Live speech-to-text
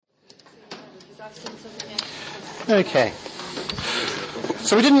Okay.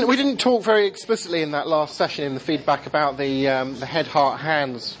 So we didn't talk very explicitly in that last session in the feedback about the head, heart,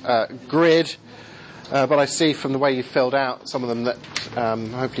 hands grid, but I see from the way you filled out some of them that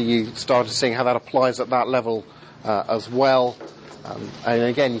hopefully you started seeing how that applies at that level as well. And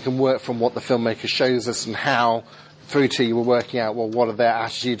again, you can work from what the filmmaker shows us and how through to you were working out, well, what are their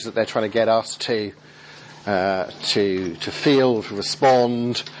attitudes that they're trying to get us to feel, to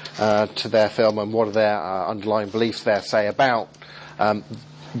respond to their film, and what are their underlying beliefs there say about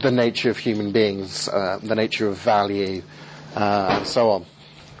the nature of human beings, the nature of value, and so on.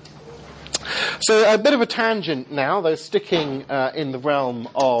 So a bit of a tangent now, though sticking in the realm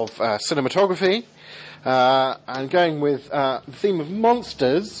of cinematography, and going with the theme of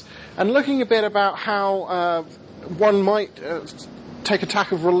monsters, and looking a bit about how one might take a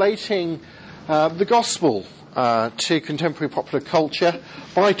tack of relating the gospel to contemporary popular culture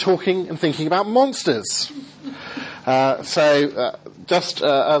by talking and thinking about monsters. Just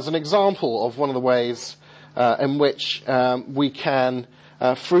as an example of one of the ways in which we can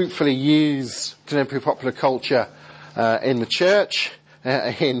fruitfully use contemporary popular culture in the church,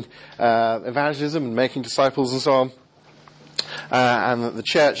 in evangelism and making disciples and so on, and that the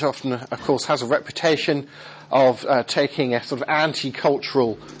church often, of course, has a reputation of taking a sort of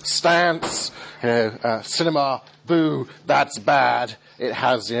anti-cultural stance. Cinema, boo, that's bad. It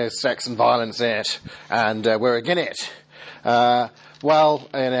has, sex and violence in it, and we're against it.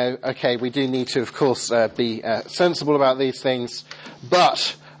 Okay, we do need to, of course, be sensible about these things,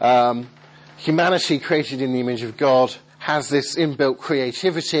 but humanity created in the image of God has this inbuilt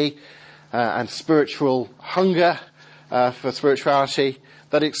creativity and spiritual hunger for spirituality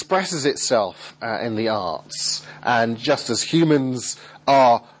that expresses itself in the arts. And just as humans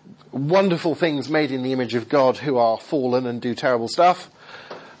are wonderful things made in the image of God who are fallen and do terrible stuff,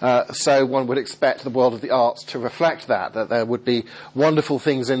 so one would expect the world of the arts to reflect that there would be wonderful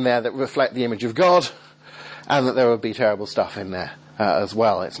things in there that reflect the image of God, and that there would be terrible stuff in there as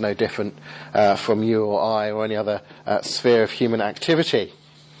well. It's no different from you or I or any other sphere of human activity.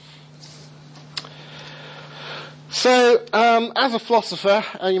 So, as a philosopher,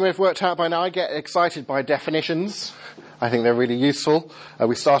 you may have worked out by now, I get excited by definitions. I think they're really useful.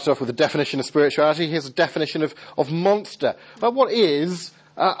 We started off with a definition of spirituality. Here's a definition of monster. Well, what is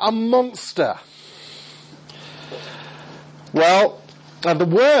a monster? Well, the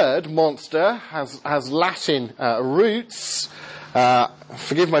word monster has Latin roots.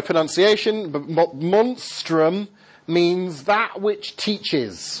 Forgive my pronunciation, but monstrum means that which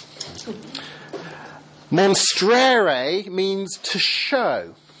teaches. Monstrare means to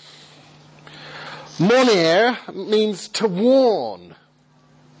show. Monere means to warn.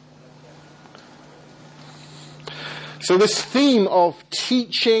 So this theme of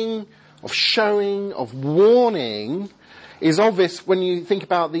teaching, of showing, of warning is obvious when you think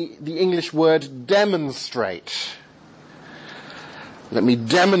about the English word demonstrate. Let me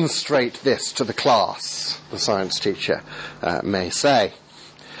demonstrate this to the class, the science teacher may say.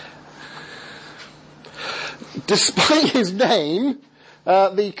 Despite his name,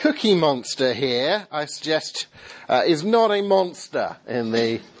 the Cookie Monster here, I suggest, is not a monster at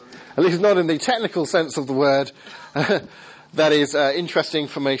least not in the technical sense of the word. That is interesting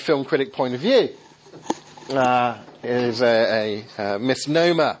from a film critic point of view. It is a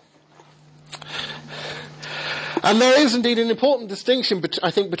misnomer. And there is indeed an important distinction,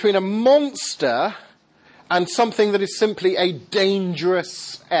 I think, between a monster and something that is simply a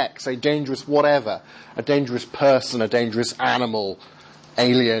dangerous X, a dangerous whatever, a dangerous person, a dangerous animal,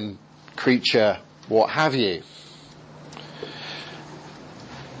 alien creature, what have you.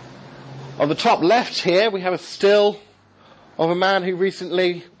 On the top left here, we have a still of a man who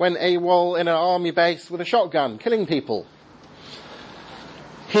recently went AWOL in an army base with a shotgun, killing people.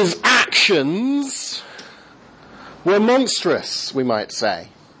 His actions were monstrous, we might say.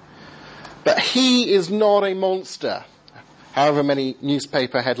 But he is not a monster, however many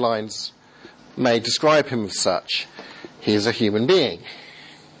newspaper headlines may describe him as such. He is a human being.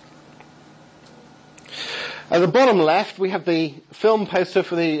 At the bottom left, we have the film poster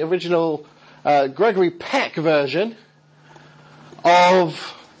for the original Gregory Peck version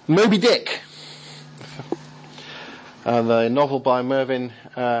of Moby Dick, the novel by Mervyn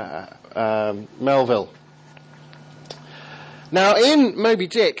Melville. Now, in Moby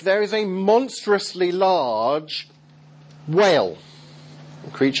Dick, there is a monstrously large whale, a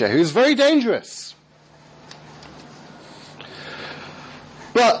creature who's very dangerous.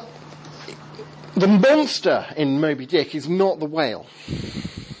 But the monster in Moby Dick is not the whale.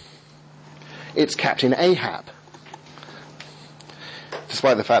 It's Captain Ahab.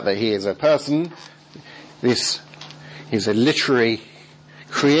 despite the fact that he is a person, this is a literary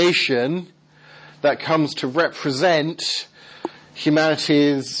creation that comes to represent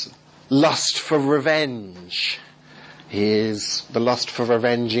humanity's lust for revenge. He is the lust for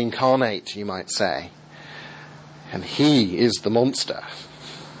revenge incarnate, you might say. And he is the monster.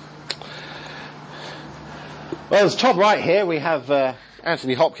 Well, at the top right here we have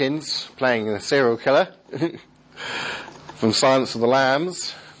Anthony Hopkins playing the serial killer from Silence of the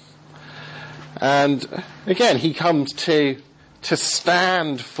Lambs. And again, he comes to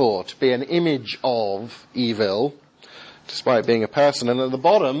stand for, to be an image of evil, despite being a person. And at the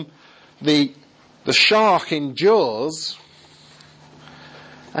bottom, the shark in Jaws,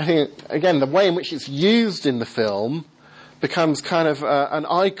 I think, again, the way in which it's used in the film becomes kind of an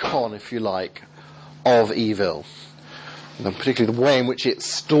icon, if you like, of evil. And particularly the way in which it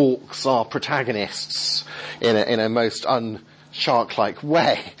stalks our protagonists in a most un-shark-like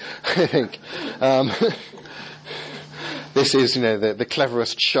way, I think. This is, the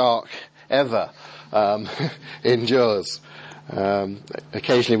cleverest shark ever in Jaws.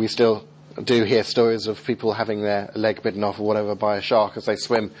 Occasionally we still do hear stories of people having their leg bitten off or whatever by a shark as they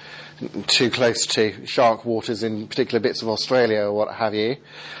swim too close to shark waters in particular bits of Australia or what have you.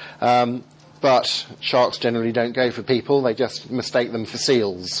 But sharks generally don't go for people, they just mistake them for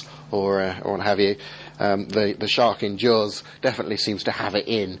seals or what have you. The shark in Jaws definitely seems to have it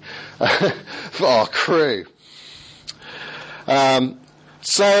in for our crew.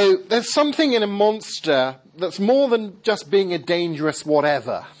 So there's something in a monster that's more than just being a dangerous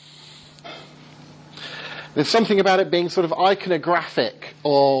whatever. There's something about it being sort of iconographic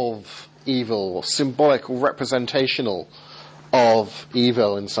of evil, or symbolic or representational of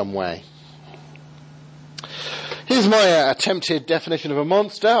evil in some way. Here's my attempted definition of a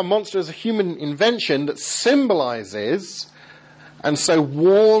monster. A monster is a human invention that symbolizes and so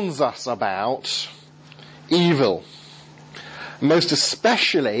warns us about evil. Most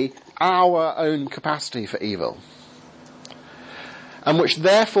especially our own capacity for evil. And which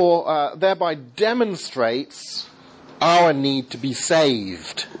therefore, thereby demonstrates our need to be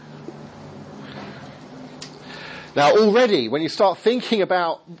saved. Now already, when you start thinking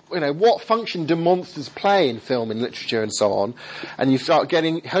about, what function do monsters play in film and literature and so on, and you start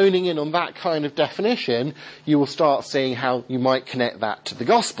honing in on that kind of definition, you will start seeing how you might connect that to the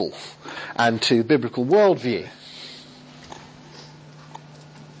gospel and to biblical worldview.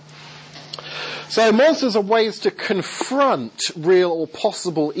 So monsters are ways to confront real or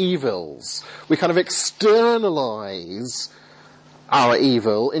possible evils. We kind of externalize our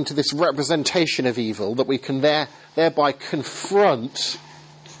evil into this representation of evil that we can thereby confront.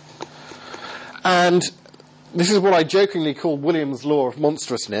 And this is what I jokingly call William's law of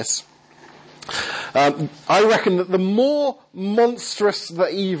monstrousness. I reckon that the more monstrous the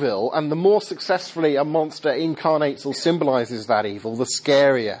evil and the more successfully a monster incarnates or symbolizes that evil, the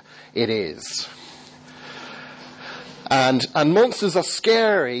scarier it is. And monsters are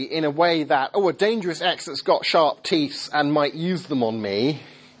scary in a way that, a dangerous X that's got sharp teeth and might use them on me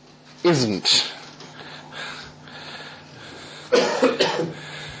isn't.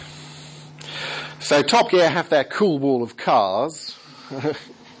 So Top Gear have their cool wall of cars.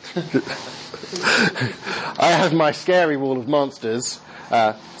 I have my scary wall of monsters.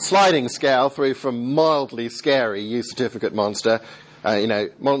 Sliding scale through from mildly scary, use certificate monster.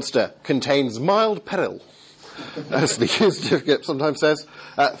 Monster contains mild peril, as the use certificate sometimes says,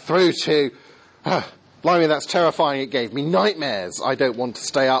 through to, blimey, that's terrifying, it gave me nightmares. I don't want to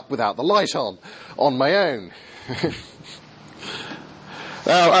stay up without the light on my own.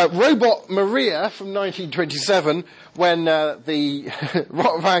 Now, Robot Maria from 1927, when the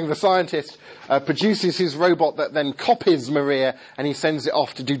Rotwang the scientist produces his robot that then copies Maria, and he sends it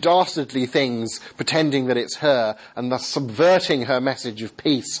off to do dastardly things, pretending that it's her, and thus subverting her message of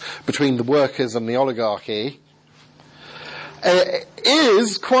peace between the workers and the oligarchy,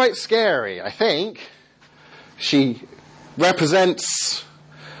 is quite scary, I think. She represents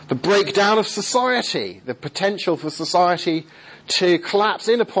the breakdown of society, the potential for society to collapse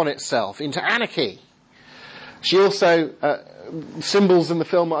in upon itself into anarchy. She also, symbols in the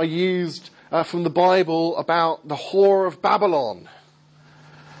film are used from the Bible about the whore of Babylon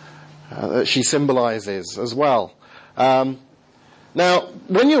that she symbolizes as well. Now,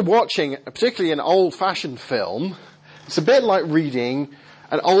 when you're watching, particularly an old-fashioned film, it's a bit like reading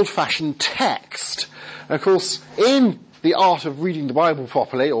an old-fashioned text. And of course, in the art of reading the Bible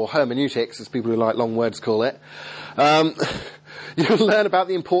properly, or hermeneutics, as people who like long words call it, you'll learn about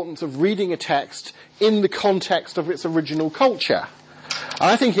the importance of reading a text in the context of its original culture. And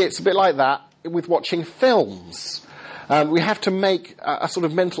I think it's a bit like that with watching films. We have to make a sort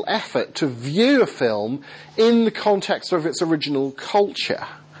of mental effort to view a film in the context of its original culture,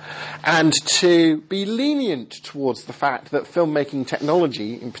 and to be lenient towards the fact that filmmaking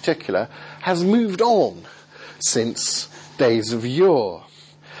technology, in particular, has moved on since days of yore.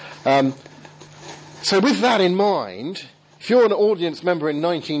 So with that in mind, if you're an audience member in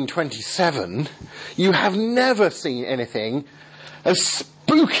 1927, you have never seen anything as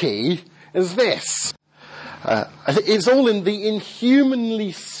spooky as this. It's all in the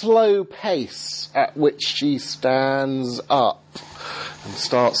inhumanly slow pace at which she stands up and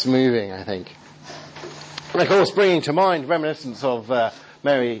starts moving, I think. And of course, bringing to mind reminiscence of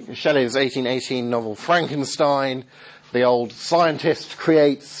Mary Shelley's 1818 novel Frankenstein, the old scientist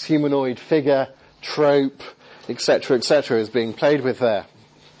creates humanoid figure trope, etc., is being played with there.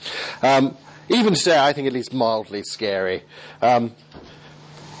 Even today, I think at least mildly scary. Let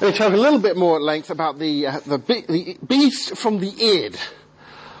me talk a little bit more at length about the beast from the id,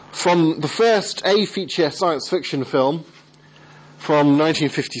 from the first A-feature science fiction film from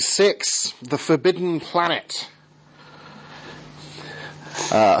 1956, The Forbidden Planet.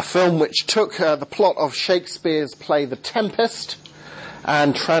 A film which took the plot of Shakespeare's play The Tempest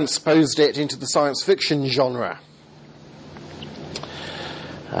and transposed it into the science fiction genre.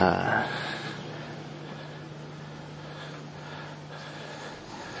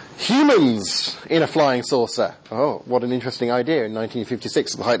 Humans in a flying saucer. Oh, what an interesting idea in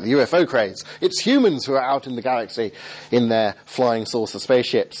 1956 at the height of the UFO craze. It's humans who are out in the galaxy in their flying saucer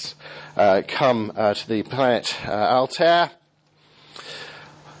spaceships. Come to the planet Altair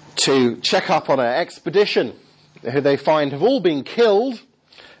to check up on an expedition who they find have all been killed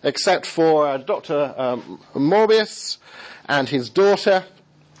except for Dr. Morbius and his daughter.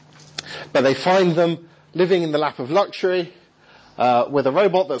 But they find them living in the lap of luxury with a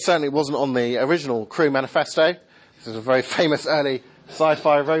robot that certainly wasn't on the original crew manifesto. This is a very famous early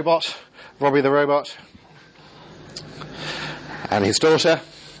sci-fi robot, Robbie the Robot, and his daughter,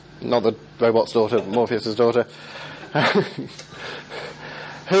 not the robot's daughter, but Morpheus' daughter,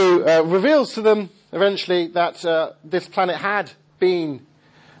 who reveals to them eventually that this planet had been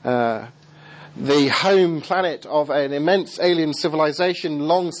the home planet of an immense alien civilization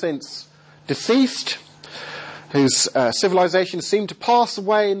long since deceased, whose civilization seemed to pass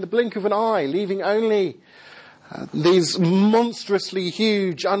away in the blink of an eye, leaving only these monstrously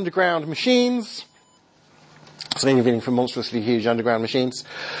huge underground machines. Everything from monstrously huge underground machines.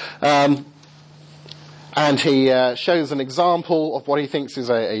 And he shows an example of what he thinks is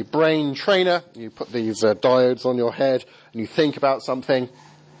a brain trainer. You put these diodes on your head and you think about something,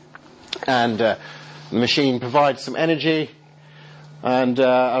 and the machine provides some energy, and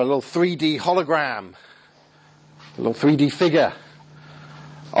a little 3D hologram, a little 3D figure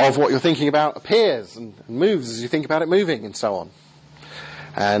of what you're thinking about appears and moves as you think about it moving, and so on.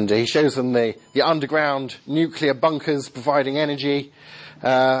 And he shows them the underground nuclear bunkers providing energy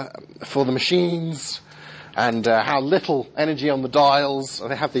for the machines, and how little energy on the dials. And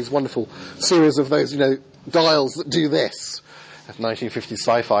they have these wonderful series of those, dials that do this. That's 1950s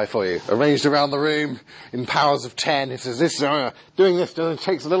sci-fi for you. Arranged around the room in powers of 10. It says, doing this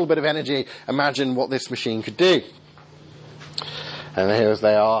takes a little bit of energy. Imagine what this machine could do. And here as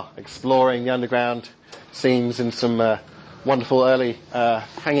they are, exploring the underground scenes in some wonderful early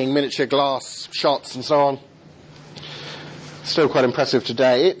hanging miniature glass shots and so on. Still quite impressive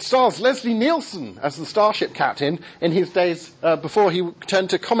today. It stars Leslie Nielsen as the starship captain in his days before he turned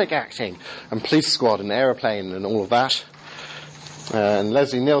to comic acting and Police Squad and Aeroplane and all of that. And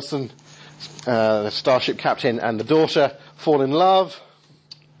Leslie Nielsen, the starship captain, and the daughter fall in love.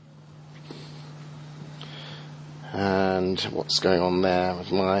 And what's going on there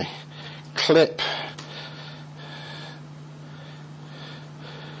with my clip?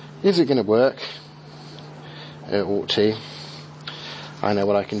 Is it going to work? It ought to. I know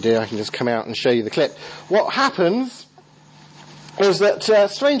what I can do. I can just come out and show you the clip. What happens is that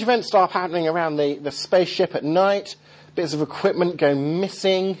strange events start happening around the spaceship at night. Bits of equipment go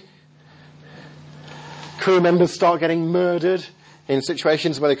missing. Crew members start getting murdered in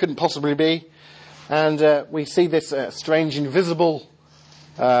situations where they couldn't possibly be. And we see this strange invisible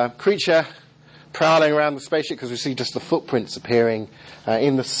creature prowling around the spaceship because we see just the footprints appearing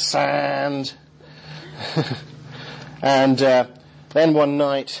in the sand. And then one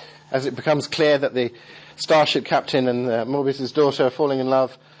night, as it becomes clear that the starship captain and Morbius' daughter are falling in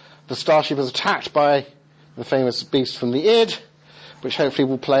love, the starship is attacked by the famous beast from the id, which hopefully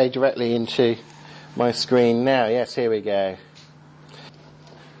will play directly into my screen now. Yes, here we go.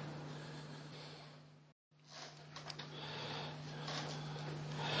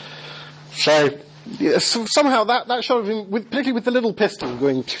 So, somehow that shot of him, particularly with the little pistol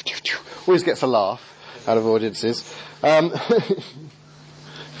going, always gets a laugh out of audiences. But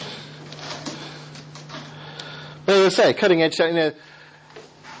as I say, cutting edge, think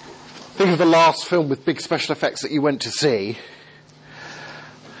of the last film with big special effects that you went to see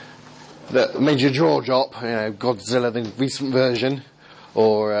that made your jaw drop, Godzilla, the recent version,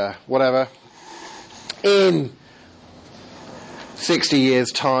 or whatever. In 60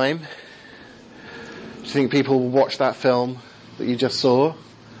 years' time, do you think people will watch that film that you just saw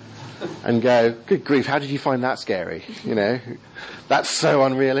and go, good grief, how did you find that scary? That's so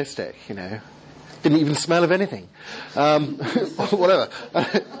unrealistic, Didn't even smell of anything. Whatever.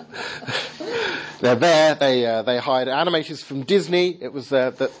 They're there, they hired animators from Disney. It was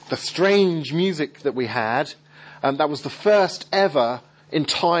the strange music that we had. That was the first ever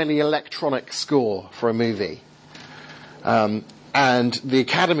entirely electronic score for a movie. And the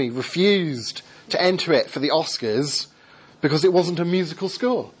Academy refused to enter it for the Oscars because it wasn't a musical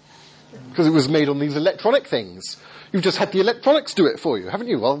score. Because it was made on these electronic things. You've just had the electronics do it for you, haven't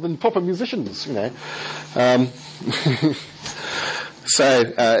you? Rather than proper musicians, So,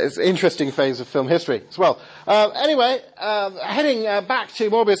 it's an interesting phase of film history as well. Anyway, heading back to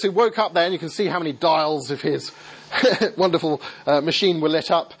Morbius, who woke up there, and you can see how many dials of his wonderful machine were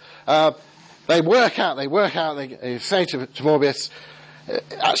lit up. They work out, they say to Morbius,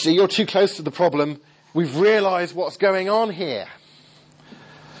 actually, you're too close to the problem. We've realised what's going on here.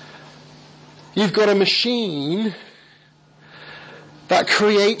 You've got a machine that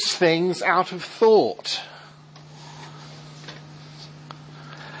creates things out of thought.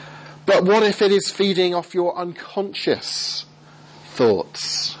 But what if it is feeding off your unconscious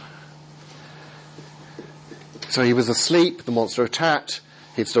thoughts? So he was asleep, the monster attacked,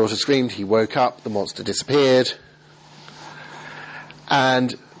 his daughter screamed, he woke up, the monster disappeared.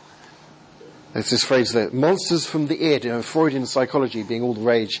 And there's this phrase that monsters from the id, Freudian psychology being all the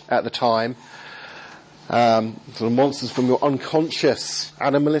rage at the time, sort of monsters from your unconscious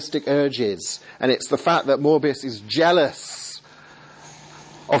animalistic urges. And it's the fact that Morbius is jealous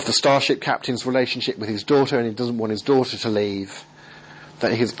of the starship captain's relationship with his daughter, and he doesn't want his daughter to leave,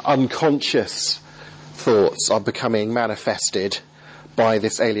 that his unconscious thoughts are becoming manifested by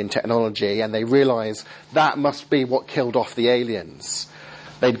this alien technology, and they realise that must be what killed off the aliens.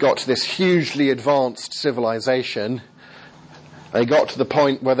 They'd got to this hugely advanced civilization. They got to the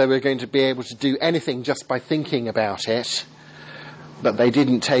point where they were going to be able to do anything just by thinking about it, but they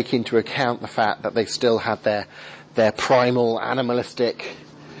didn't take into account the fact that they still had their primal, animalistic,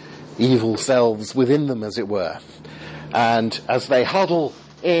 evil selves within them, as it were. And as they huddle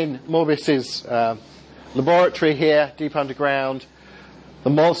in Morbius's laboratory here, deep underground, the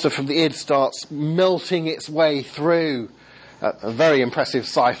monster from the id starts melting its way through a very impressive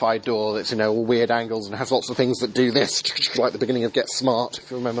sci-fi door that's, all weird angles and has lots of things that do this, like the beginning of Get Smart, if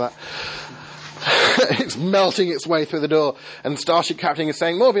you remember that. It's melting its way through the door, and Starship Captain is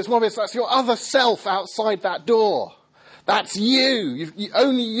saying, Morbius, that's your other self outside that door. That's you.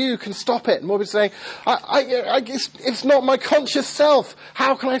 Only you can stop it. And Morbius is saying, it's not my conscious self.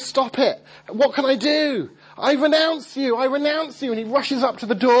 How can I stop it? What can I do? I renounce you. And he rushes up to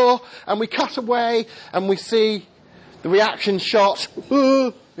the door, and we cut away, and we see the reaction shot,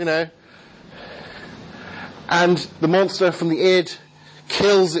 and the monster from the id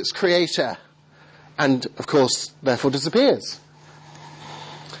kills its creator, and, of course, therefore disappears.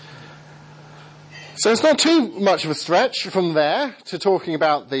 So it's not too much of a stretch from there to talking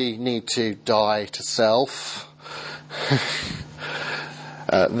about the need to die to self,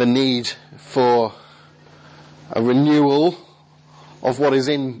 the need for a renewal of what is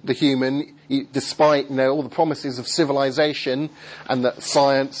in the human, despite all the promises of civilization, and that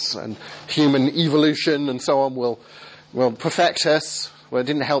science and human evolution and so on will perfect us. Well, it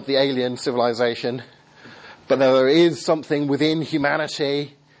didn't help the alien civilization, but there is something within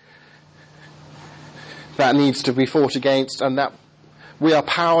humanity that needs to be fought against, and that we are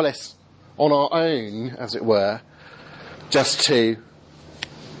powerless on our own, as it were, just to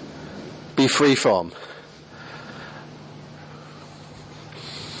be free from.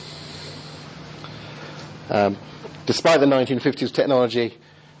 Despite the 1950s technology,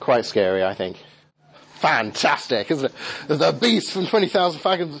 quite scary, I think. Fantastic, isn't it? There's the Beast from 20,000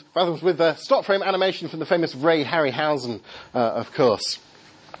 Fathoms with stop frame animation from the famous Ray Harryhausen, of course.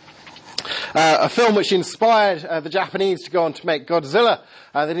 A film which inspired the Japanese to go on to make Godzilla.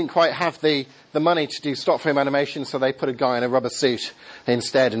 They didn't quite have the money to do stop frame animation, so they put a guy in a rubber suit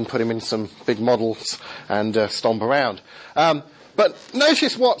instead and put him in some big models and stomp around. But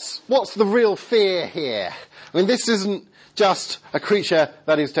notice what's the real fear here. I mean, this isn't just a creature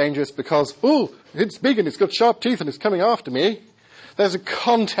that is dangerous because, oh, it's big and it's got sharp teeth and it's coming after me. There's a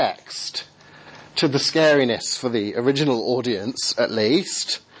context to the scariness for the original audience, at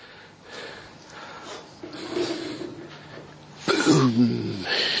least. Boom.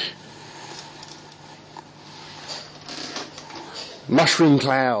 Mushroom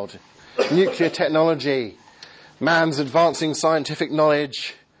cloud, nuclear technology, man's advancing scientific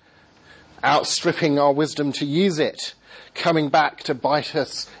knowledge, outstripping our wisdom to use it, coming back to bite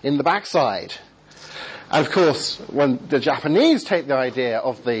us in the backside. And of course, when the Japanese take the idea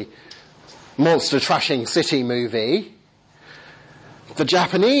of the monster trashing city movie, the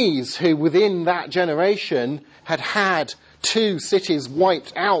Japanese, who within that generation had 2 cities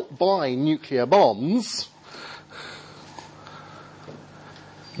wiped out by nuclear bombs,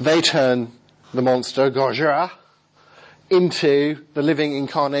 they turn the monster Gojira into the living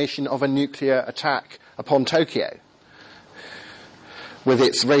incarnation of a nuclear attack upon Tokyo, with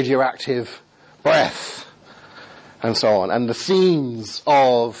its radioactive breath and so on. And the scenes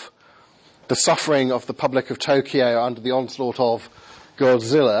of the suffering of the public of Tokyo under the onslaught of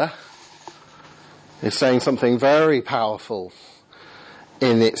Godzilla is saying something very powerful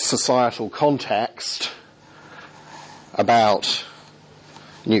in its societal context about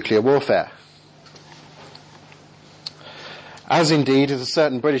nuclear warfare. As indeed is a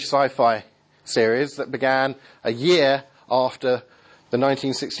certain British sci-fi series that began a year after the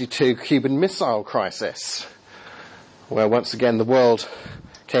 1962 Cuban Missile Crisis, where once again the world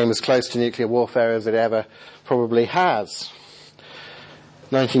came as close to nuclear warfare as it ever probably has.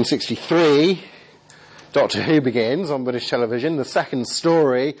 1963, Doctor Who begins on British television. The second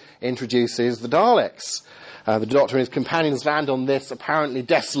story introduces the Daleks. The Doctor and his companions land on this apparently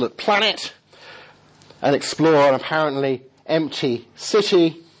desolate planet and explore an apparently empty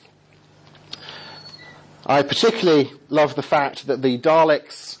city. I particularly love the fact that the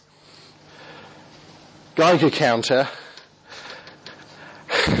Daleks' Geiger counter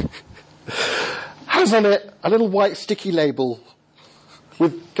has on it a little white sticky label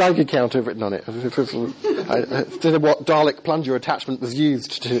with Geiger counter written on it. I don't know what Dalek plunger attachment was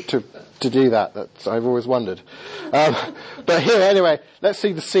used to do that. I've always wondered. But here, anyway, let's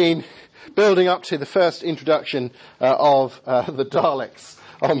see the scene building up to the first introduction of the Daleks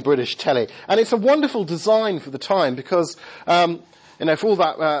on British telly. And it's a wonderful design for the time because, for all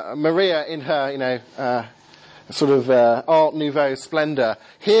that Maria in her, sort of Art Nouveau splendor,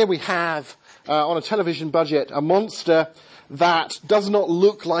 here we have, on a television budget, a monster that does not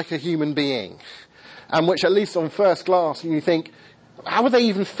look like a human being, and which, at least on first glance, you think, how would they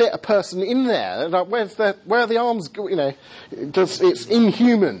even fit a person in there? Like, where are the arms? It's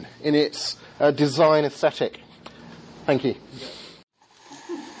inhuman in its design aesthetic. Thank you.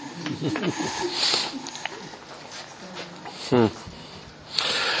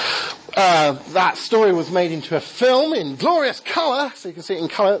 That story was made into a film in glorious colour, so you can see it in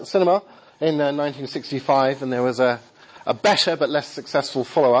colour at the cinema in 1965, and there was a better but less successful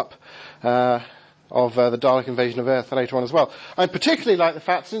follow-up of the Dalek invasion of Earth later on as well. I particularly like the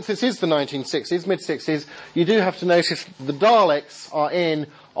fact, since this is the 1960s, mid-60s, you do have to notice the Daleks are in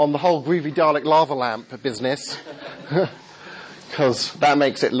on the whole groovy Dalek lava lamp business, because that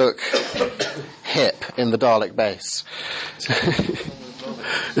makes it look hip in the Dalek base.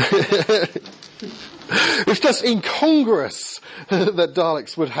 It's just incongruous that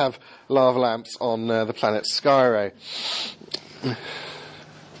Daleks would have lava lamps on the planet Skyro.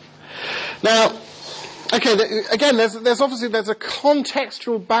 Now, okay, again, there's a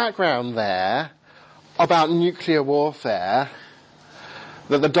contextual background there about nuclear warfare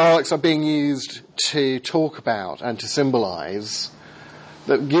that the Daleks are being used to talk about and to symbolise,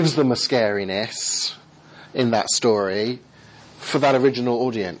 that gives them a scariness in that story for that original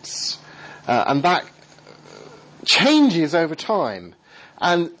audience. And that changes over time.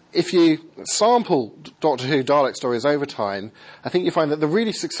 And if you sample Doctor Who Dalek stories over time, I think you find that the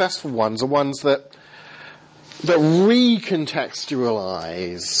really successful ones are ones that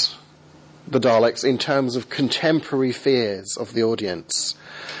recontextualise the Daleks in terms of contemporary fears of the audience.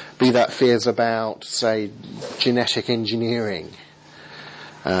 Be that fears about, say, genetic engineering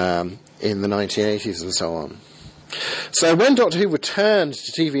in the 1980s and so on. So when Doctor Who returned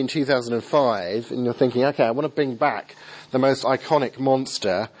to TV in 2005, and you're thinking, okay, I want to bring back the most iconic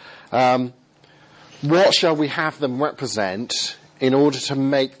monster, what shall we have them represent in order to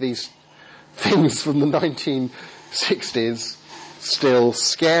make these things from the 1960s still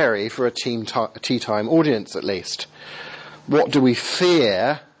scary for a tea time audience, at least? What do we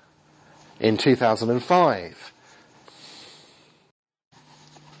fear in 2005?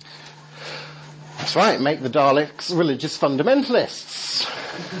 That's right, make the Daleks religious fundamentalists.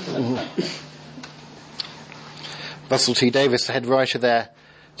 Russell T. Davies, the head writer there,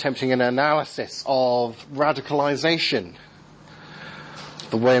 attempting an analysis of radicalisation,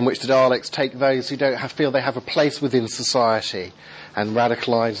 the way in which the Daleks take those who don't feel they have a place within society and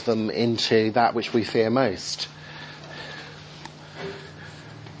radicalise them into that which we fear most.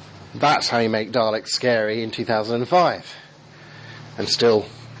 That's how you make Daleks scary in 2005, and still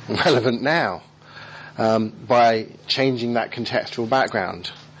relevant now, by changing that contextual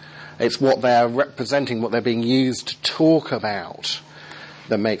background. It's what they're representing, what they're being used to talk about,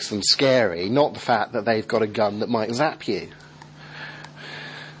 that makes them scary, not the fact that they've got a gun that might zap you.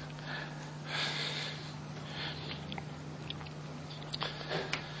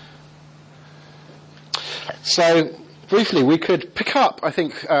 So, briefly, we could pick up, I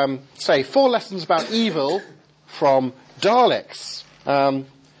think, say 4 lessons about evil from Daleks.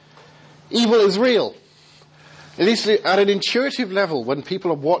 Evil is real. At least at an intuitive level, when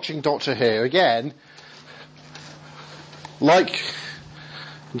people are watching Doctor Who, again, like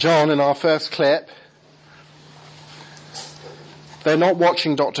John in our first clip, they're not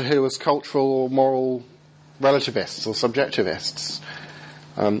watching Doctor Who as cultural or moral relativists or subjectivists.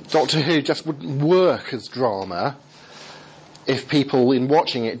 Doctor Who just wouldn't work as drama if people in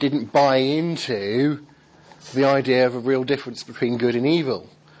watching it didn't buy into the idea of a real difference between good and evil.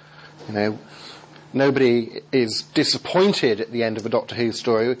 You know, nobody is disappointed at the end of a Doctor Who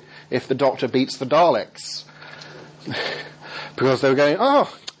story if the Doctor beats the Daleks. Because they were going,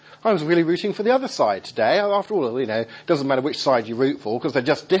 oh, I was really rooting for the other side today. After all, you know, it doesn't matter which side you root for because they're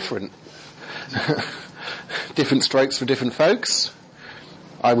just different. Different strokes for different folks.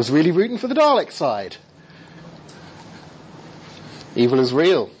 I was really rooting for the Dalek side. Evil is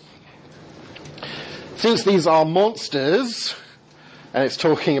real. Since these are monsters, and it's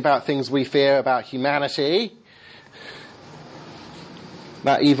talking about things we fear about humanity,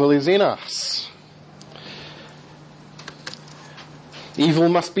 that evil is in us. Evil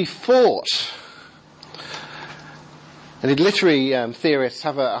must be fought. And literary theorists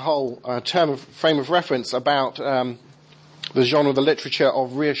have a whole frame of reference about the genre, the literature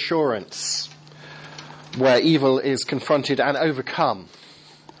of reassurance, where evil is confronted and overcome,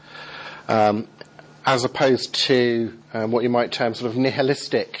 as opposed to what you might term sort of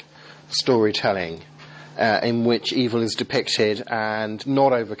nihilistic storytelling, in which evil is depicted and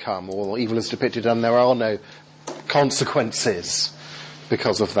not overcome, or evil is depicted and there are no consequences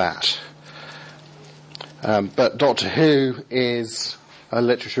because of that. But Doctor Who is a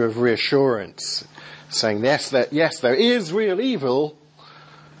literature of reassurance, saying yes, there is real evil,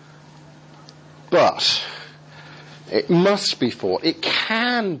 but it must be fought. It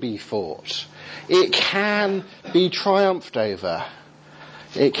can be fought. It can be triumphed over.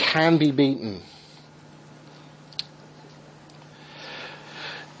 It can be beaten.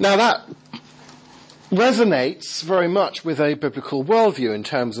 Now that resonates very much with a biblical worldview in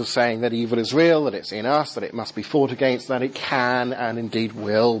terms of saying that evil is real, that it's in us, that it must be fought against, that it can and indeed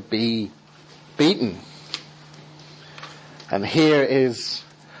will be beaten. And here is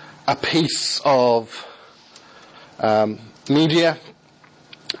a piece of media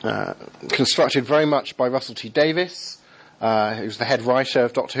constructed very much by Russell T. Davies, who was the head writer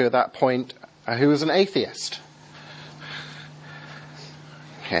of Doctor Who at that point, who was an atheist.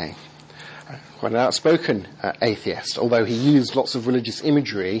 Okay. Quite an outspoken atheist, although he used lots of religious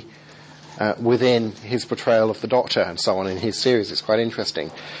imagery within his portrayal of the Doctor and so on in his series. It's quite interesting.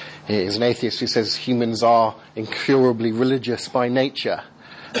 He is an atheist who says humans are incurably religious by nature.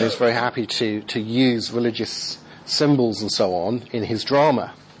 He was very happy to use religious symbols and so on in his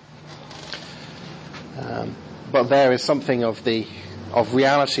drama. But there is something of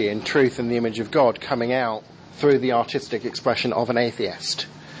reality and truth and the image of God coming out through the artistic expression of an atheist.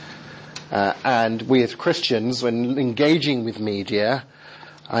 And we as Christians, when engaging with media,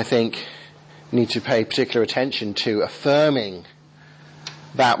 I think need to pay particular attention to affirming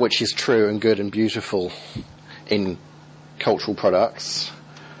that which is true and good and beautiful in cultural products,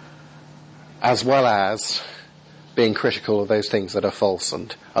 as well as being critical of those things that are false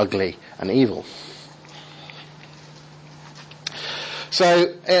and ugly and evil.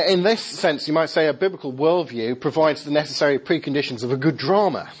 So, in this sense, you might say a biblical worldview provides the necessary preconditions of a good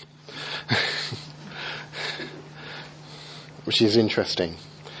drama. Which is interesting.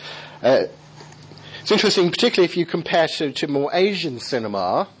 It's interesting, particularly if you compare to more Asian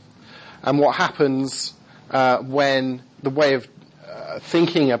cinema, and what happens when the way of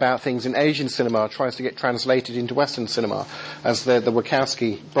thinking about things in Asian cinema tries to get translated into Western cinema, as the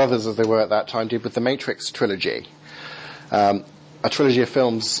Wachowski brothers, as they were at that time, did with the Matrix trilogy. a trilogy of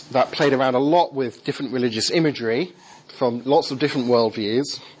films that played around a lot with different religious imagery from lots of different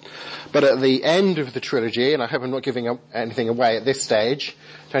worldviews. But at the end of the trilogy, and I hope I'm not giving anything away at this stage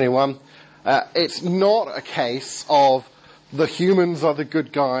to anyone, it's not a case of the humans are the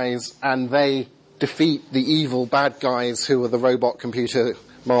good guys and they defeat the evil bad guys who are the robot computer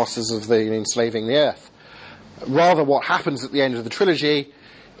masters of the enslaving the earth. Rather, what happens at the end of the trilogy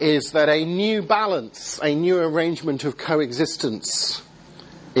is that a new balance, a new arrangement of coexistence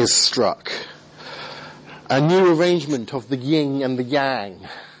is struck. A new arrangement of the yin and the yang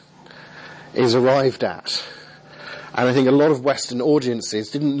is arrived at. And I think a lot of Western audiences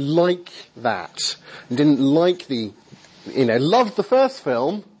didn't like that. Didn't like loved the first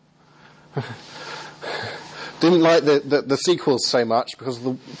film. Didn't like the sequels so much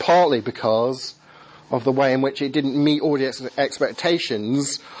partly because of the way in which it didn't meet audience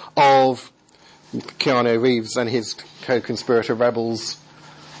expectations of Keanu Reeves and his co-conspirator rebels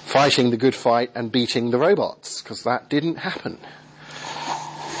fighting the good fight and beating the robots, because that didn't happen.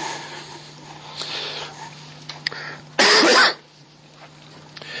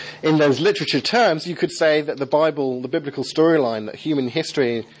 In those literature terms, you could say that the biblical storyline, that human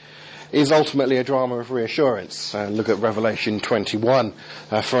history is ultimately a drama of reassurance. Look at Revelation 21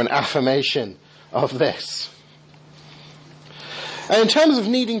 for an affirmation of this. And in terms of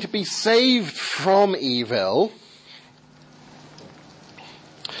needing to be saved from evil,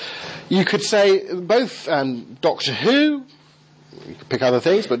 you could say both Doctor Who, you could pick other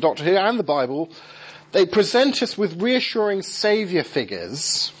things, but Doctor Who and the Bible, they present us with reassuring saviour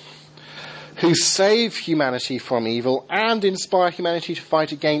figures who save humanity from evil and inspire humanity to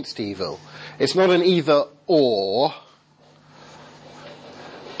fight against evil. It's not an either or,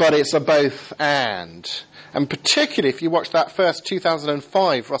 but it's a both and. And particularly if you watch that first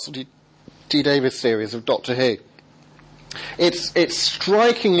 2005 Russell T Davies series of Doctor Who, it's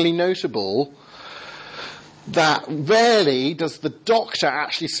strikingly notable that rarely does the Doctor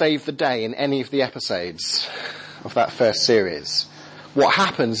actually save the day in any of the episodes of that first series. What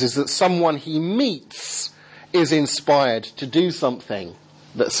happens is that someone he meets is inspired to do something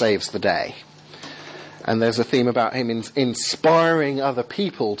that saves the day. And there's a theme about him inspiring other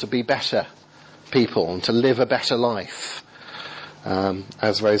people to be better people and to live a better life,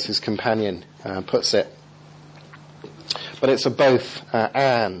 as Rose, his companion, puts it. But it's a both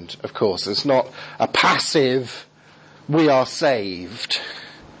and, of course. It's not a passive, we are saved.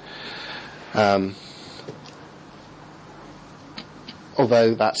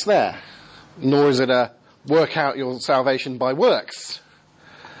 Although that's there. Nor is it a work out your salvation by works.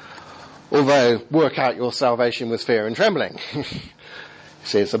 Although work out your salvation with fear and trembling.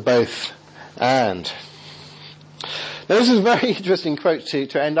 See, it's a both and. Now this is a very interesting quote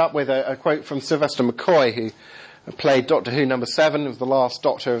to end up with, a quote from Sylvester McCoy, who played Doctor Who number 7, was the last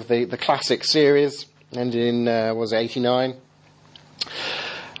Doctor of the classic series, ended in, 89.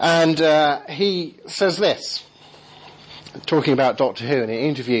 And he says this, talking about Doctor Who in an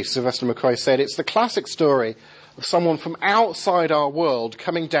interview. Sylvester McCoy said, "It's the classic story of someone from outside our world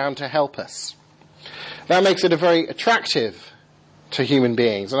coming down to help us. That makes it a very attractive to human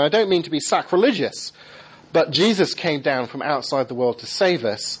beings. And I don't mean to be sacrilegious, but Jesus came down from outside the world to save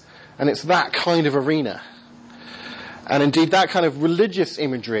us, and it's that kind of arena." And indeed, that kind of religious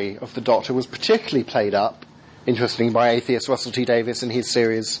imagery of the Doctor was particularly played up, interestingly, by atheist Russell T Davies in his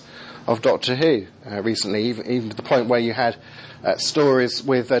series of Doctor Who recently, even to the point where you had stories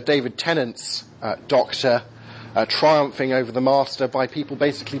with David Tennant's Doctor triumphing over the Master by people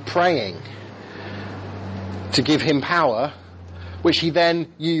basically praying to give him power, which he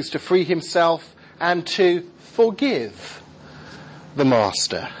then used to free himself and to forgive the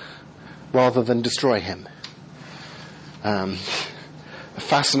Master rather than destroy him.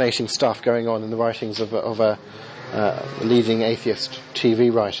 Fascinating stuff going on in the writings of a leading atheist TV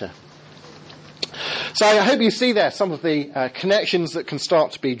writer. So I hope you see there some of the connections that can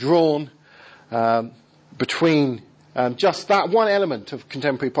start to be drawn between just that one element of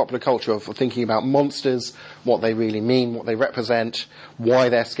contemporary popular culture of thinking about monsters, what they really mean, what they represent, why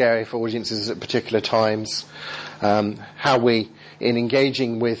they're scary for audiences at particular times, how we, in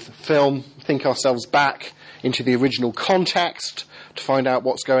engaging with film, think ourselves back into the original context to find out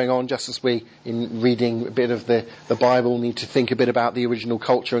what's going on, just as we, in reading a bit of the Bible, need to think a bit about the original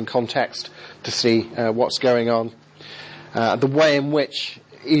culture and context to see what's going on. The way in which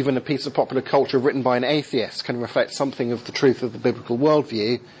even a piece of popular culture written by an atheist can reflect something of the truth of the biblical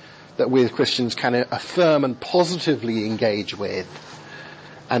worldview that we as Christians can affirm and positively engage with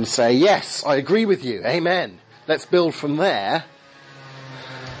and say, yes, I agree with you, amen, let's build from there.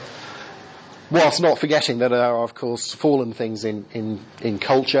 whilst not forgetting that there are, of course, fallen things in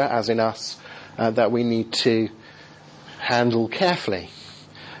culture, as in us, that we need to handle carefully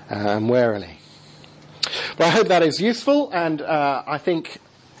and warily. Well, I hope that is useful, and I think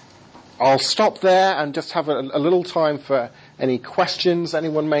I'll stop there and just have a little time for any questions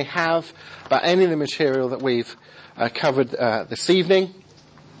anyone may have about any of the material that we've covered this evening.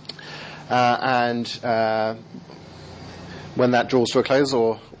 And when that draws to a close,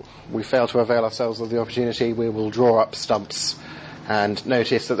 or we fail to avail ourselves of the opportunity, we will draw up stumps and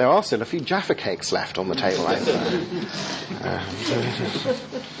notice that there are still a few Jaffa cakes left on the table. Do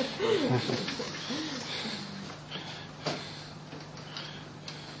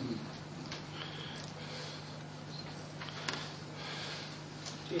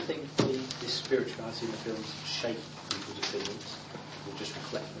you think the spirituality in the films shape people's opinions, or just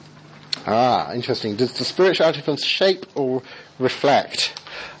reflect them? Interesting. Does the spirituality of films shape or reflect?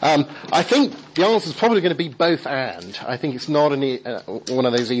 I think the answer is probably going to be both and. I think it's not one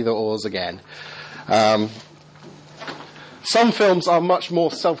of those either-ors again. Some films are much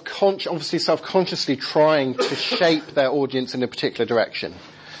more self-consciously trying to shape their audience in a particular direction.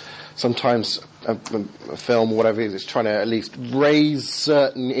 Sometimes a film, whatever it is trying to at least raise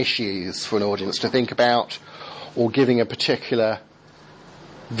certain issues for an audience to think about, or giving a particular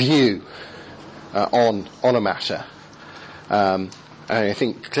view on a matter. And I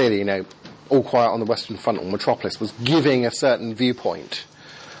think clearly, All Quiet on the Western Front or Metropolis was giving a certain viewpoint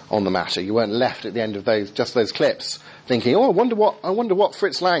on the matter. You weren't left at the end of those clips thinking, I wonder what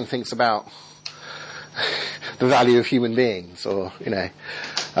Fritz Lang thinks about the value of human beings, or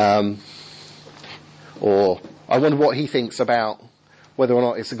or I wonder what he thinks about whether or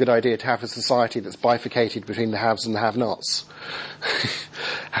not it's a good idea to have a society that's bifurcated between the haves and the have-nots.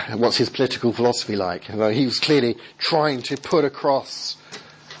 What's his political philosophy like? He was clearly trying to put across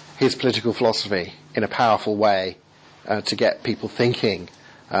his political philosophy in a powerful way to get people thinking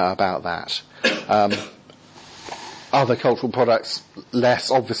about that. Other cultural products,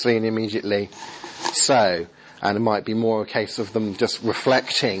 less obviously and immediately so, and it might be more a case of them just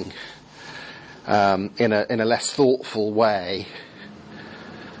reflecting in a less thoughtful way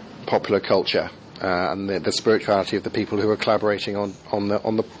popular culture and the spirituality of the people who are collaborating on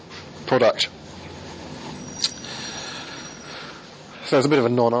the product. So it's a bit of a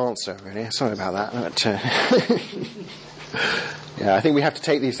non-answer, really. Sorry about that. But, yeah, I think we have to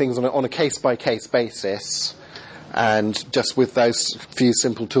take these things on a case-by-case basis, and just with those few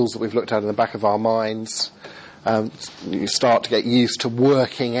simple tools that we've looked at in the back of our minds, you start to get used to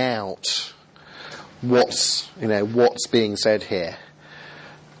working out what's being said here,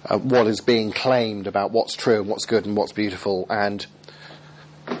 what is being claimed about what's true and what's good and what's beautiful, and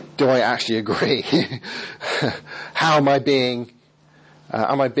do I actually agree? How am I being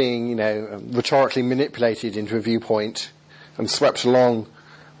rhetorically manipulated into a viewpoint and swept along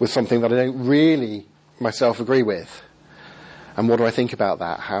with something that I don't really myself agree with? And what do I think about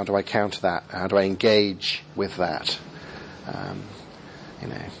that? How do I counter that? How do I engage with that?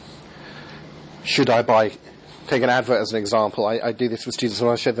 Should I take an advert as an example? I do this with students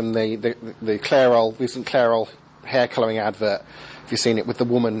when I show them the recent Clairol hair colouring advert. If you've seen it, with the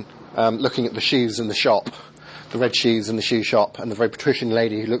woman looking at the shoes in the shop, the red shoes in the shoe shop, and the very patrician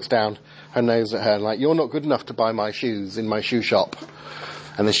lady who looks down her nose at her like, "You're not good enough to buy my shoes in my shoe shop."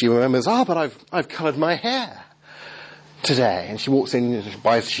 And then she remembers, but I've coloured my hair today. And she walks in and she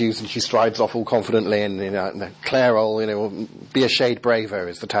buys the shoes and she strides off all confidently, and Clairol, be a shade braver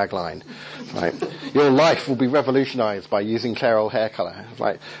is the tagline. Right? Your life will be revolutionised by using Clairol hair colour.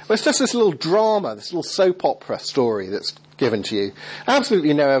 It's just this little drama, this little soap opera story that's given to you.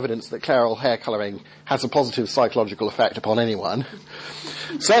 Absolutely no evidence that Clairol hair colouring has a positive psychological effect upon anyone.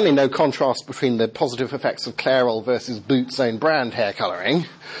 Certainly no contrast between the positive effects of Clairol versus Boots' own brand hair colouring.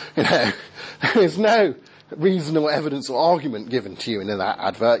 There is no reasonable evidence or argument given to you in that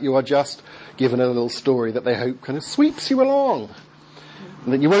advert. You are just given a little story that they hope kind of sweeps you along,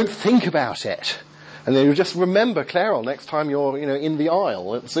 and that you won't think about it, and then you'll just remember Clairol next time you're in the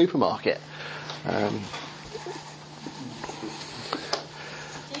aisle at the supermarket. Do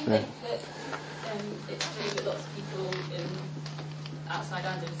you think that it's true that lots of people outside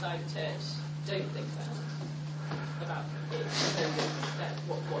and inside the church don't think that about it,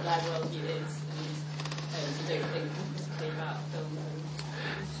 what their worldview is, and don't think specifically about film?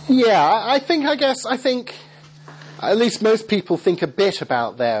 Yeah, I think at least most people think a bit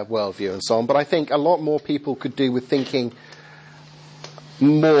about their worldview and so on, but I think a lot more people could do with thinking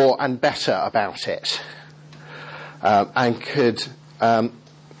more and better about it, and could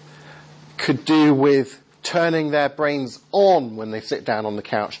do with turning their brains on when they sit down on the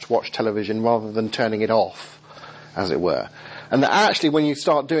couch to watch television rather than turning it off, as it were. And that actually when you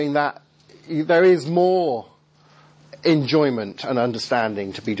start doing that, there is more enjoyment and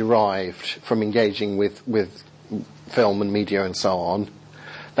understanding to be derived from engaging with film and media and so on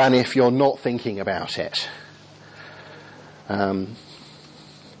than if you're not thinking about it.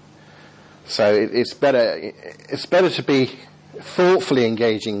 So it's better to be thoughtfully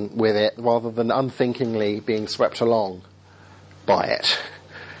engaging with it rather than unthinkingly being swept along by it,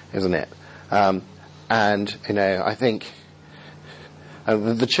 isn't it? And I think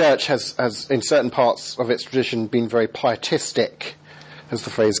the church has, in certain parts of its tradition, been very pietistic, as the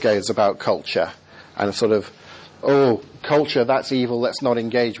phrase goes, about culture, and sort of, oh, culture, that's evil, let's not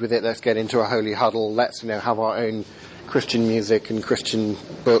engage with it, let's get into a holy huddle, let's have our own Christian music and Christian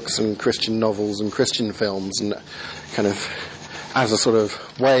books and Christian novels and Christian films, and kind of as a sort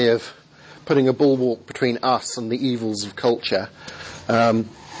of way of putting a bulwark between us and the evils of culture.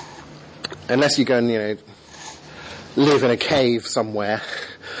 Unless you go and, live in a cave somewhere,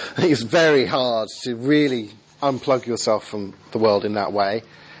 I think it's very hard to really unplug yourself from the world in that way.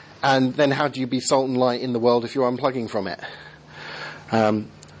 And then how do you be salt and light in the world if you're unplugging from it?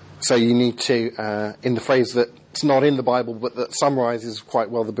 So you need to, in the phrase that's not in the Bible but that summarises quite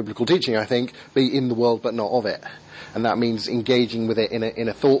well the biblical teaching, I think, be in the world but not of it. And that means engaging with it in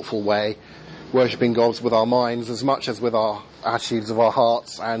a thoughtful way, worshipping God with our minds as much as with our attitudes of our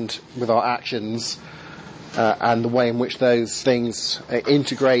hearts and with our actions, and the way in which those things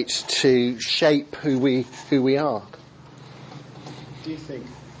integrate to shape who we are. Do you think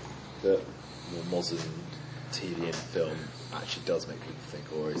that more modern TV and film actually does make people think,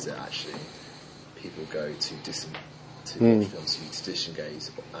 or is it actually people go to watch films to disengage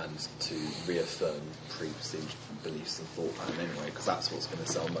and to reaffirm preconceived beliefs and thought pattern anyway, because that's what's going to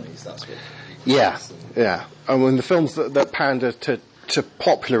sell money, so that's what... Yeah. I mean, the films that pander to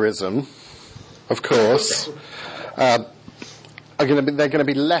popularism, of course, they're going to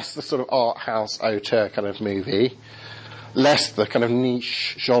be less the sort of art house auteur kind of movie, less the kind of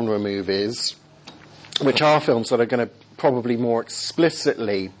niche genre movies, which are films that are going to probably more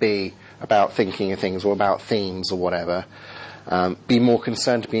explicitly be about thinking of things or about themes or whatever, be more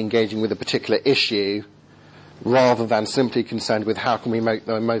concerned to be engaging with a particular issue rather than simply concerned with how can we make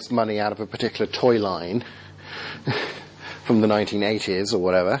the most money out of a particular toy line from the 1980s or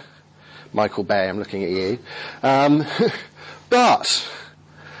whatever. Michael Bay, I'm looking at you. But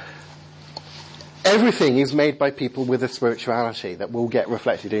everything is made by people with a spirituality that will get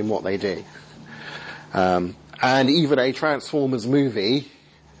reflected in what they do. And even a Transformers movie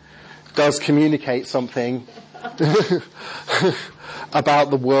does communicate something about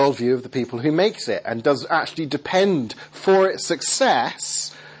the worldview of the people who makes it, and does actually depend for its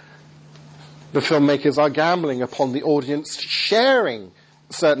success. The filmmakers are gambling upon the audience sharing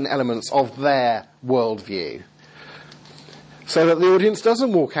certain elements of their worldview, so that the audience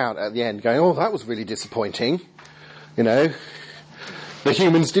doesn't walk out at the end going, oh, that was really disappointing. The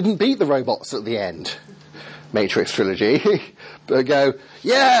humans didn't beat the robots at the end. Matrix trilogy. But go,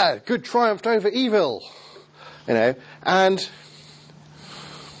 yeah, good triumphed over evil. And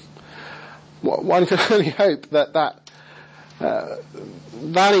one can only hope that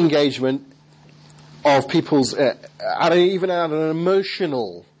engagement of people's, even at an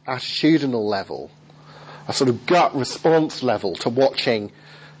emotional, attitudinal level, a sort of gut response level to watching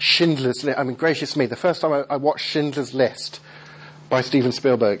Schindler's List. I mean, gracious me, the first time I watched Schindler's List by Steven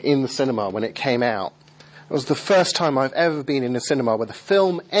Spielberg in the cinema when it came out, it was the first time I've ever been in a cinema where the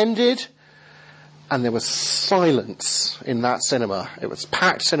film ended and there was silence in that cinema. It was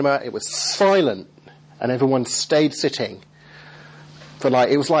packed cinema, it was silent, and everyone stayed sitting.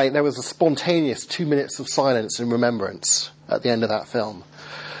 It was like there was a spontaneous 2 minutes of silence and remembrance at the end of that film.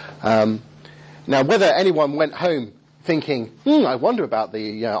 Now, whether anyone went home thinking, I wonder about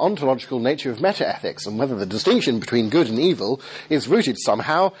the ontological nature of meta-ethics and whether the distinction between good and evil is rooted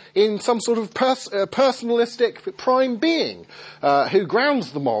somehow in some sort of personalistic prime being who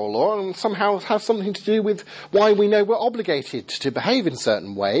grounds the moral law and somehow has something to do with why we know we're obligated to behave in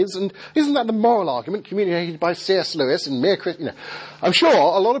certain ways. And isn't that the moral argument communicated by C.S. Lewis and Mere Christian? I'm sure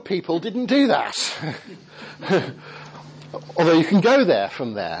a lot of people didn't do that. Although you can go there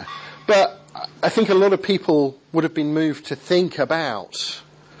from there. But I think a lot of people would have been moved to think about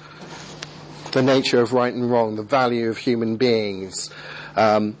the nature of right and wrong, the value of human beings,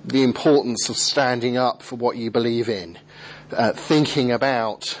 the importance of standing up for what you believe in, thinking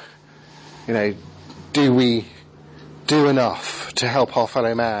about, do we do enough to help our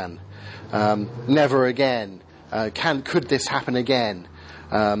fellow man? Never again. Could this happen again?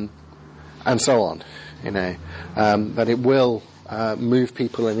 And so on. that it will move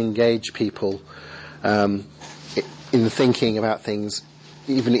people and engage people in thinking about things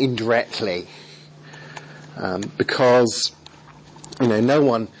even indirectly, because no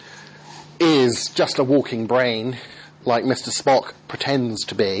one is just a walking brain like Mr. Spock pretends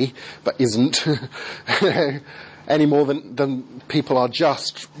to be, but isn't, any more than people are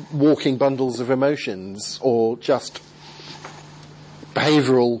just walking bundles of emotions or just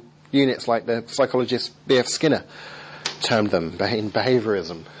behavioural units like the psychologist B.F. Skinner termed them in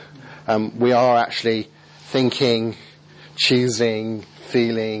behaviourism. We are actually thinking, choosing,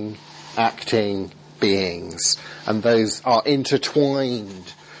 feeling, acting beings, and those are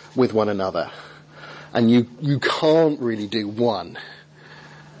intertwined with one another. And you can't really do one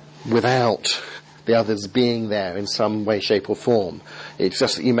without the others being there in some way, shape or form. It's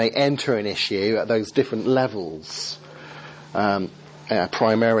just that you may enter an issue at those different levels,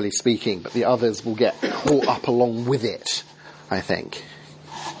 primarily speaking, but the others will get caught up along with it, I think.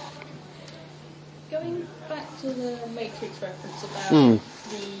 Going back to the Matrix reference about the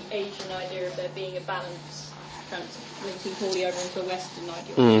Asian idea of there being a balance, translating poorly over into a Western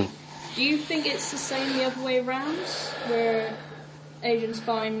ideology, do you think it's the same the other way around, where Asians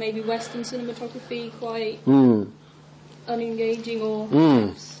find maybe Western cinematography quite unengaging or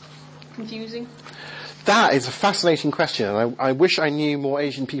perhaps confusing? That is a fascinating question, and I wish I knew more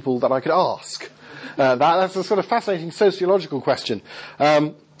Asian people that I could ask. That's a sort of fascinating sociological question.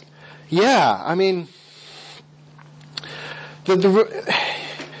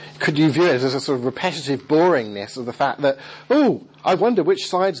 Could you view it as a sort of repetitive boringness of the fact that, I wonder which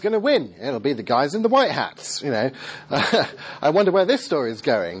side's going to win. It'll be the guys in the white hats, I wonder where this story is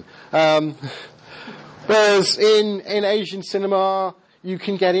going. Whereas in Asian cinema, you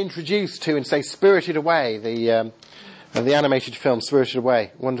can get introduced to, and say, Spirited Away, the animated film Spirited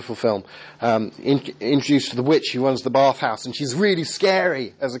Away, wonderful film, introduced to the witch who runs the bathhouse, and she's really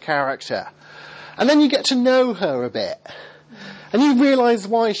scary as a character. And then you get to know her a bit. And you realise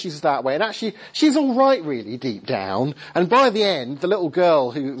why she's that way. And actually, she's all right, really, deep down. And by the end, the little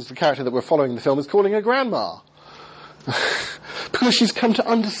girl, who's the character that we're following in the film, is calling her grandma. Because she's come to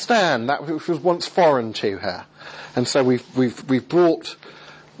understand that which was once foreign to her. And so we've brought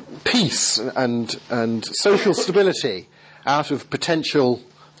peace and social stability out of potential,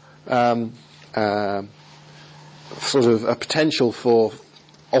 sort of a potential for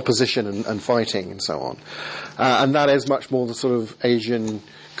opposition and fighting and so on. And that is much more the sort of Asian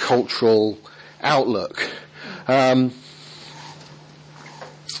cultural outlook. That's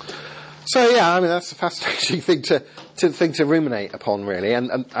a fascinating thing to ruminate upon, really,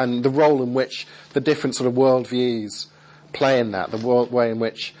 and the role in which the different sort of worldviews play in that, way in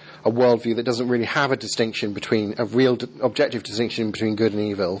which a worldview that doesn't really have a distinction between, a real objective distinction between good and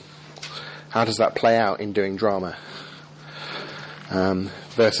evil, how does that play out in doing drama?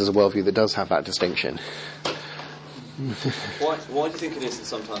 Versus a worldview that does have that distinction. Why do you think it is that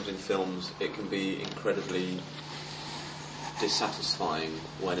sometimes in films it can be incredibly dissatisfying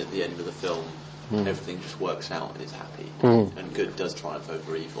when at the end of the film everything just works out and is happy and good does triumph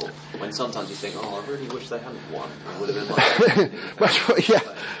over evil, when sometimes you think, I really wish they hadn't won, it would have been I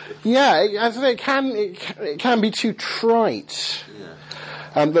think it can be too trite.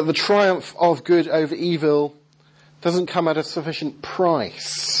 That the triumph of good over evil doesn't come at a sufficient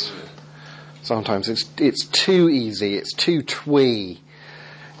price. Sometimes it's too easy, it's too twee,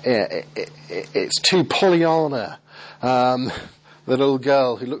 it's too Pollyanna. The little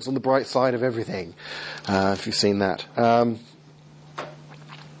girl who looks on the bright side of everything, if you've seen that.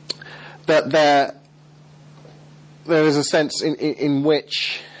 But there is a sense in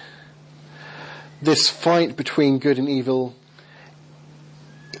which this fight between good and evil,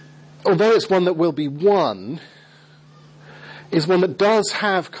 although it's one that will be won, is one that does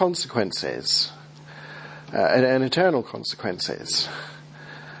have consequences, and eternal consequences.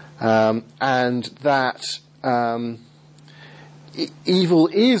 And that evil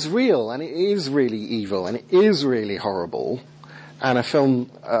is real, and it is really evil, and it is really horrible, and a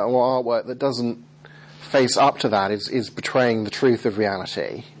film or artwork that doesn't face up to that is betraying the truth of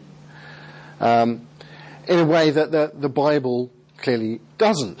reality, in a way that the Bible clearly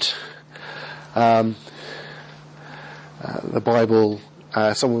doesn't. The Bible,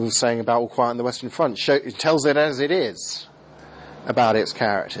 someone was saying about All Quiet on the Western Front, it tells it as it is about its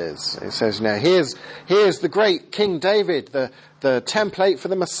characters. It says, here's the great King David, the template for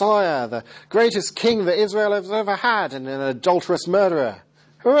the Messiah, the greatest king that Israel has ever had, and an adulterous murderer.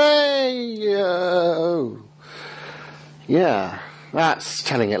 Hooray! Yeah, that's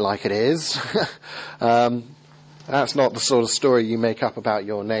telling it like it is. That's not the sort of story you make up about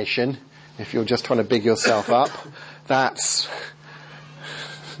your nation. If you're just trying to big yourself up, that's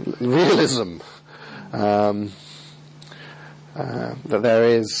realism. That there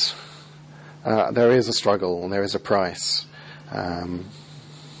is a struggle and there is a price.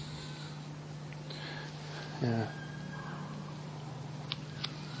 Yeah.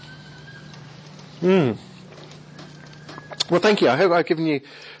 Well, thank you. I hope I've given you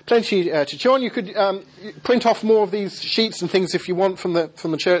plenty to chew on. You could print off more of these sheets and things if you want from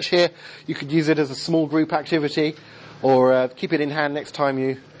the church here. You could use it as a small group activity, or keep it in hand next time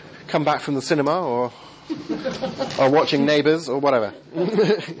you come back from the cinema, or watching Neighbours, or whatever.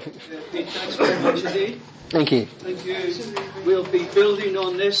 Thanks very much indeed. Thank you. Thank you. We'll be building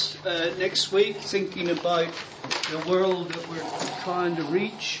on this next week, thinking about the world that we're trying to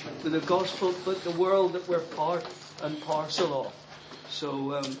reach with the gospel, but the world that we're part and parcel of.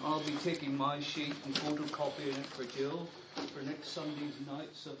 So I'll be taking my sheet and photocopying it for Jill for next Sunday's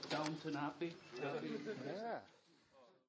nights of Downton Abbey.